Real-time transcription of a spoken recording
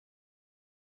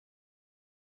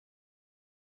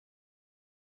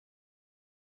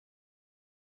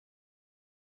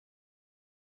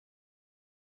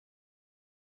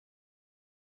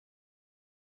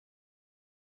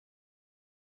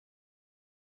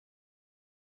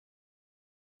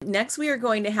Next, I'm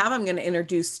going to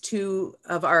introduce two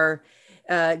of our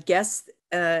guests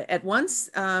at once.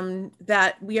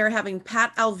 That we are having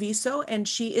Pat Alviso, and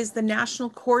she is the national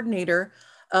coordinator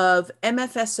of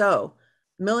MFSO,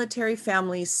 Military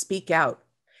Families Speak Out.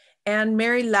 And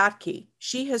Mary Latke,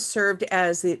 she has served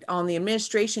on the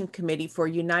administration committee for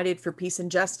United for Peace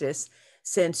and Justice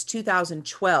since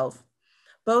 2012.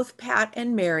 Both Pat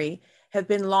and Mary have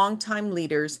been longtime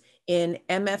leaders in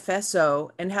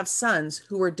MFSO and have sons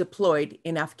who were deployed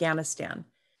in Afghanistan.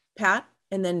 Pat,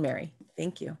 and then Mary.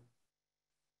 Thank you.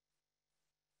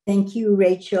 Thank you,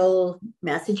 Rachel,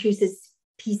 Massachusetts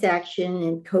Peace Action,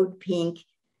 and CODEPINK,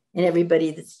 and everybody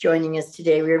that's joining us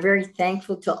today. We are very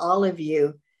thankful to all of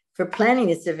you for planning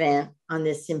this event on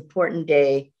this important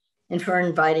day and for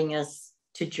inviting us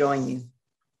to join you.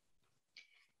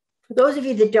 For those of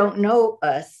you that don't know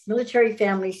us, Military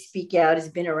Families Speak Out has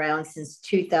been around since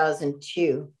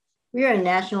 2002. We are a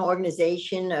national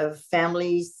organization of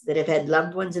families that have had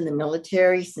loved ones in the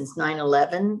military since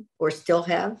 9/11 or still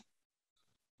have.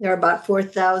 There are about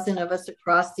 4,000 of us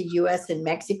across the US and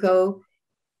Mexico.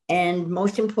 And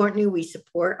most importantly, we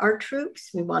support our troops.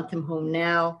 We want them home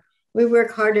now. We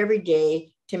work hard every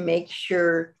day to make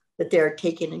sure that they're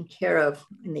taken care of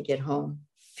when they get home.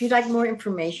 If you'd like more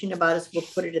information about us, we'll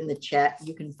put it in the chat.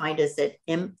 You can find us at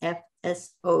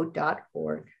mfso.org.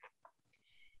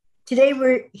 Today,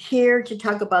 we're here to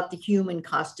talk about the human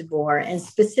cost of war, and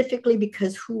specifically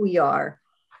because who we are,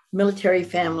 military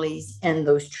families and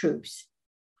those troops.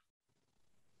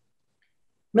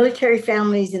 Military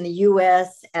families in the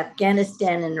US,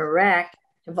 Afghanistan, and Iraq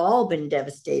have all been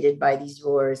devastated by these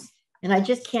wars. And I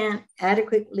just can't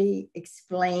adequately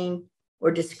explain or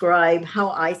describe how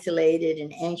isolated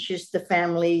and anxious the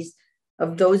families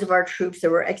of those of our troops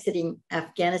that were exiting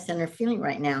Afghanistan are feeling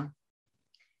right now.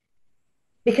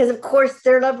 Because of course,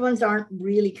 their loved ones aren't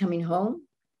really coming home,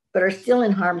 but are still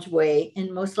in harm's way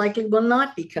and most likely will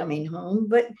not be coming home,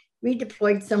 but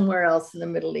redeployed somewhere else in the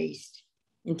Middle East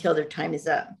until their time is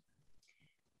up.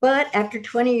 But after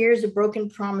 20 years of broken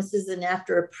promises and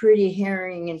after a pretty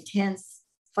harrowing, intense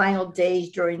final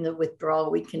days during the withdrawal,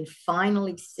 we can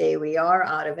finally say we are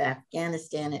out of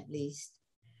Afghanistan at least.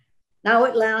 Now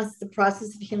at last, the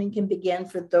process of healing can begin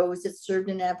for those that served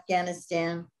in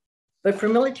Afghanistan. But for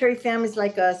military families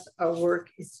like us, our work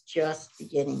is just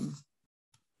beginning.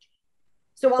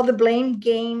 So while the blame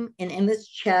game and endless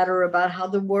chatter about how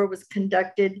the war was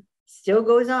conducted still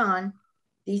goes on,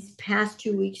 these past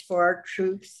 2 weeks for our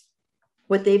troops,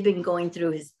 what they've been going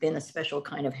through has been a special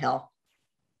kind of hell.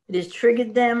 It has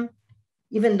triggered them.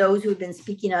 Even those who have been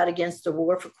speaking out against the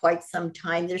war for quite some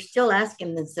time, they're still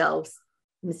asking themselves,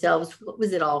 what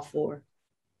was it all for?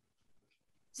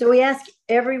 So we ask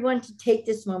everyone to take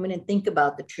this moment and think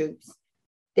about the troops.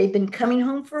 They've been coming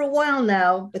home for a while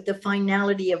now, but the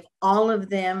finality of all of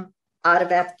them out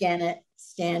of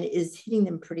Afghanistan is hitting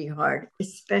them pretty hard,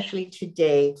 especially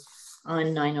today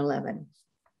on 9/11.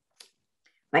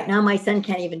 Right now, my son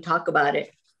can't even talk about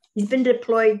it. He's been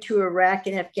deployed to Iraq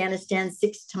and Afghanistan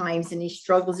 6 times, and he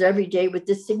struggles every day with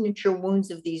the signature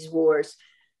wounds of these wars,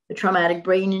 the traumatic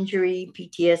brain injury,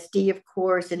 PTSD, of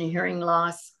course, and a hearing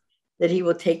loss that he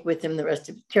will carry with him the rest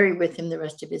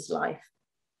of his life.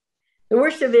 The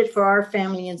worst of it for our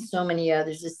family and so many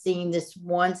others is seeing this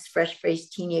once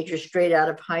fresh-faced teenager straight out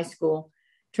of high school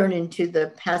turn into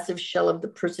the passive shell of the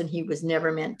person he was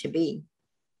never meant to be.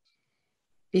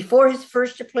 Before his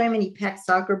first deployment, he packed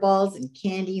soccer balls and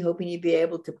candy, hoping he'd be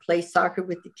able to play soccer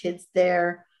with the kids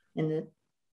there.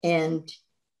 And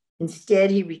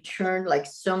instead, he returned, like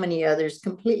so many others,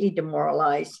 completely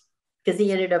demoralized because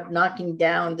he ended up knocking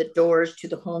down the doors to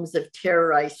the homes of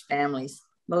terrorized families,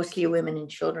 mostly women and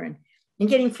children, and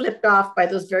getting flipped off by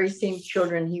those very same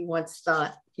children he once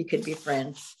thought he could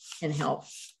befriend and help.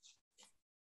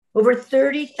 Over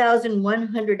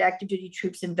 30,100 active duty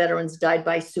troops and veterans died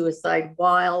by suicide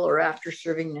while or after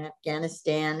serving in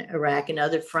Afghanistan, Iraq, and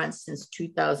other fronts since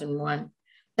 2001.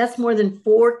 That's more than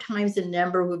 4 times the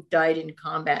number who've died in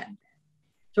combat.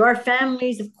 So our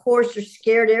families, of course, are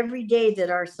scared every day that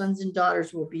our sons and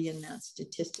daughters will be in that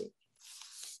statistic.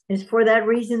 It's for that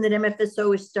reason that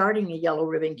MFSO is starting a Yellow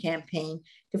Ribbon campaign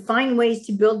to find ways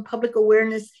to build public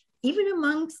awareness, even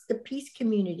amongst the peace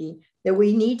community, that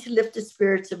we need to lift the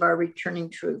spirits of our returning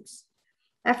troops.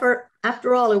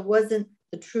 After all, it wasn't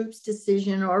the troops'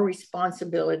 decision or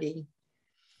responsibility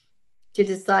to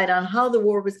decide on how the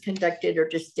war was conducted or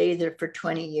to stay there for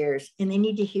 20 years, and they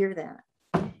need to hear that.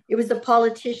 It was the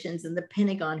politicians and the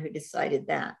Pentagon who decided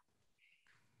that.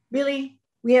 Really,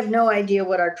 we have no idea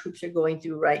what our troops are going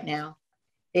through right now.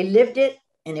 They lived it,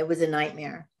 and it was a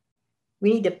nightmare.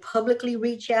 We need to publicly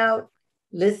reach out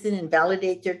listen and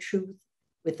validate their truth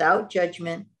without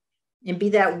judgment, and be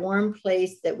that warm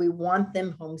place that we want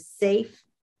them home safe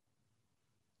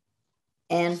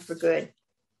and for good.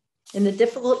 In the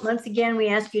difficult months, again, we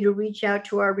ask you to reach out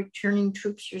to our returning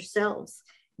troops yourselves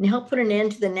and help put an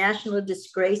end to the national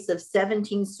disgrace of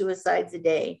 17 suicides a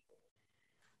day.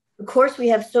 Of course, we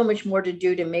have so much more to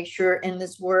do to make sure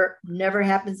endless war never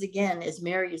happens again, as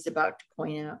Mary is about to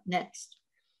point out next.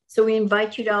 So we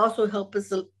invite you to also help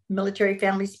us, military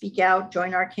families, speak out,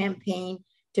 join our campaign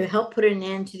to help put an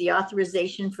end to the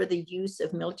authorization for the use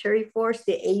of military force,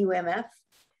 the AUMF.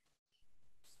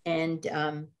 And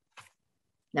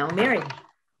now, Mary.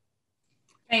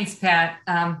 Thanks, Pat.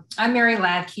 I'm Mary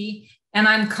Ladkey, and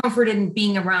I'm comforted in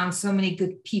being around so many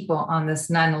good people on this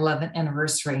 9/11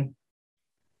 anniversary.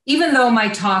 Even though my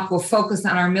talk will focus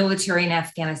on our military in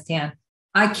Afghanistan,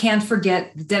 I can't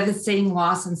forget the devastating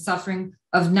loss and suffering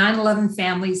of 9/11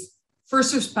 families,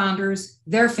 first responders,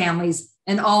 their families,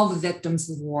 and all the victims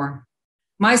of war.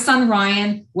 My son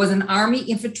Ryan was an Army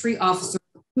infantry officer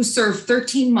who served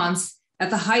 13 months at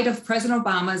the height of President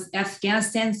Obama's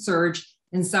Afghanistan surge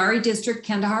in Zari district,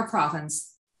 Kandahar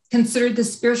province, considered the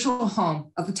spiritual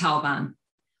home of the Taliban.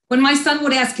 When my son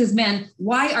would ask his men,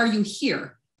 "Why are you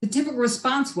here?" the typical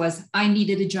response was, "I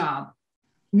needed a job,"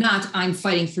 not "I'm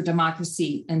fighting for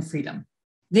democracy and freedom."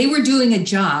 They were doing a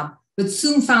job, but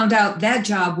soon found out that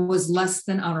job was less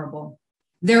than honorable.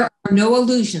 There are no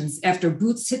illusions after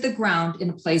boots hit the ground in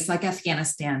a place like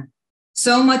Afghanistan.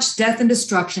 So much death and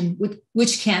destruction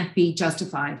which can't be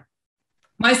justified.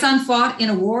 My son fought in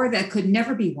a war that could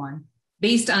never be won,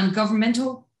 based on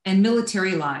governmental and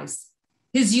military lies.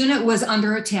 His unit was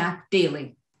under attack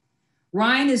daily.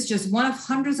 Ryan is just one of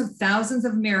hundreds of thousands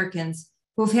of Americans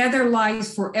who have had their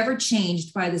lives forever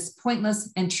changed by this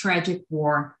pointless and tragic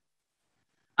war.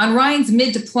 On Ryan's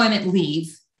mid-deployment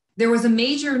leave, there was a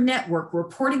major network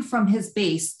reporting from his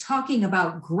base talking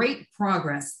about great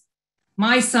progress.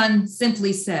 My son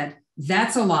simply said,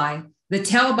 "That's a lie. The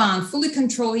Taliban fully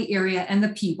control the area and the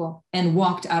people," and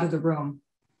walked out of the room.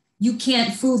 You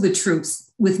can't fool the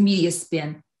troops with media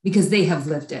spin because they have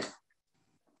lived it.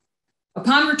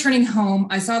 Upon returning home,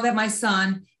 I saw that my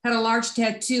son had a large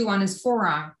tattoo on his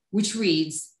forearm, which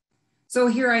reads, "So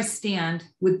here I stand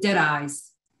with dead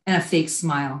eyes and a fake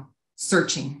smile,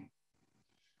 searching."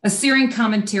 A searing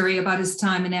commentary about his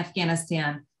time in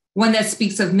Afghanistan, one that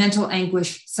speaks of mental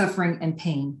anguish, suffering, and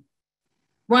pain.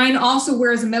 Ryan also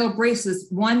wears a metal bracelet,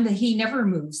 one that he never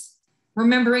removes,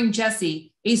 remembering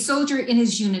Jesse, a soldier in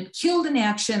his unit killed in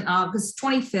action August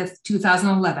 25th,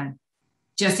 2011.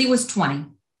 Jesse was 20.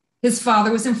 His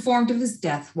father was informed of his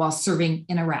death while serving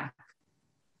in Iraq.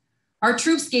 Our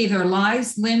troops gave their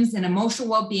lives, limbs, and emotional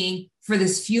well-being for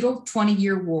this futile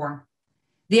 20-year war.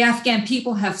 The Afghan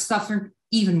people have suffered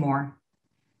even more.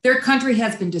 Their country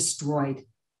has been destroyed.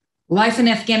 Life in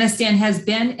Afghanistan has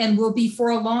been and will be for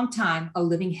a long time a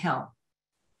living hell.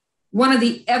 One of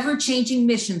the ever-changing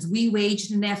missions we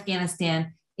waged in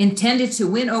Afghanistan intended to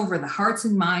win over the hearts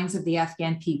and minds of the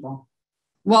Afghan people.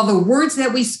 While the words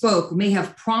that we spoke may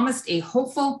have promised a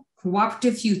hopeful,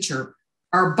 cooperative future,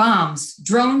 our bombs,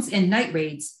 drones, and night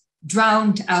raids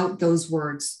drowned out those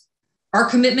words. Our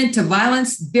commitment to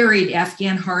violence buried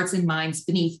Afghan hearts and minds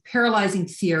beneath paralyzing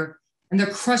fear and the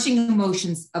crushing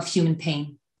emotions of human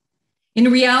pain. In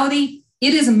reality,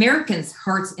 it is Americans'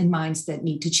 hearts and minds that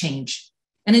need to change.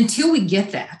 And until we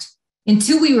get that,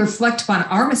 until we reflect upon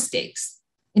our mistakes,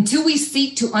 until we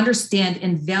seek to understand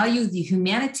and value the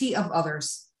humanity of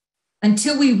others,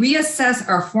 until we reassess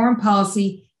our foreign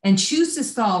policy and choose to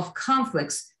solve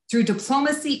conflicts through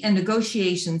diplomacy and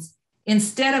negotiations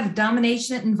instead of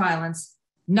domination and violence,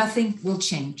 nothing will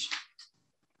change.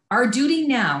 Our duty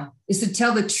now is to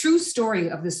tell the true story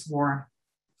of this war,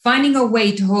 finding a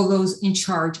way to hold those in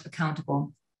charge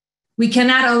accountable. We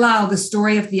cannot allow the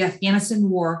story of the Afghanistan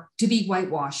war to be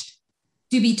whitewashed,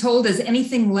 to be told as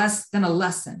anything less than a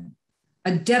lesson,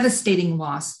 a devastating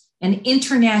loss, an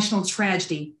international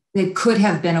tragedy that could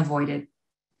have been avoided.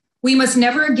 We must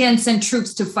never again send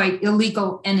troops to fight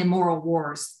illegal and immoral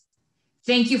wars.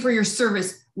 Thank you for your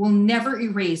service will never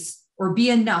erase or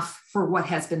be enough for what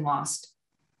has been lost.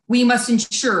 We must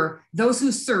ensure those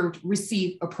who served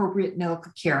receive appropriate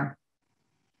medical care.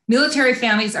 Military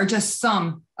families are just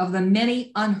some of the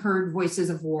many unheard voices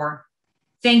of war.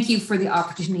 Thank you for the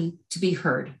opportunity to be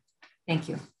heard. Thank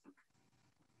you.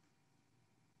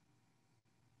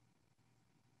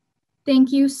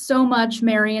 Thank you so much,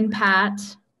 Mary and Pat.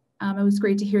 It was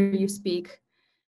great to hear you speak.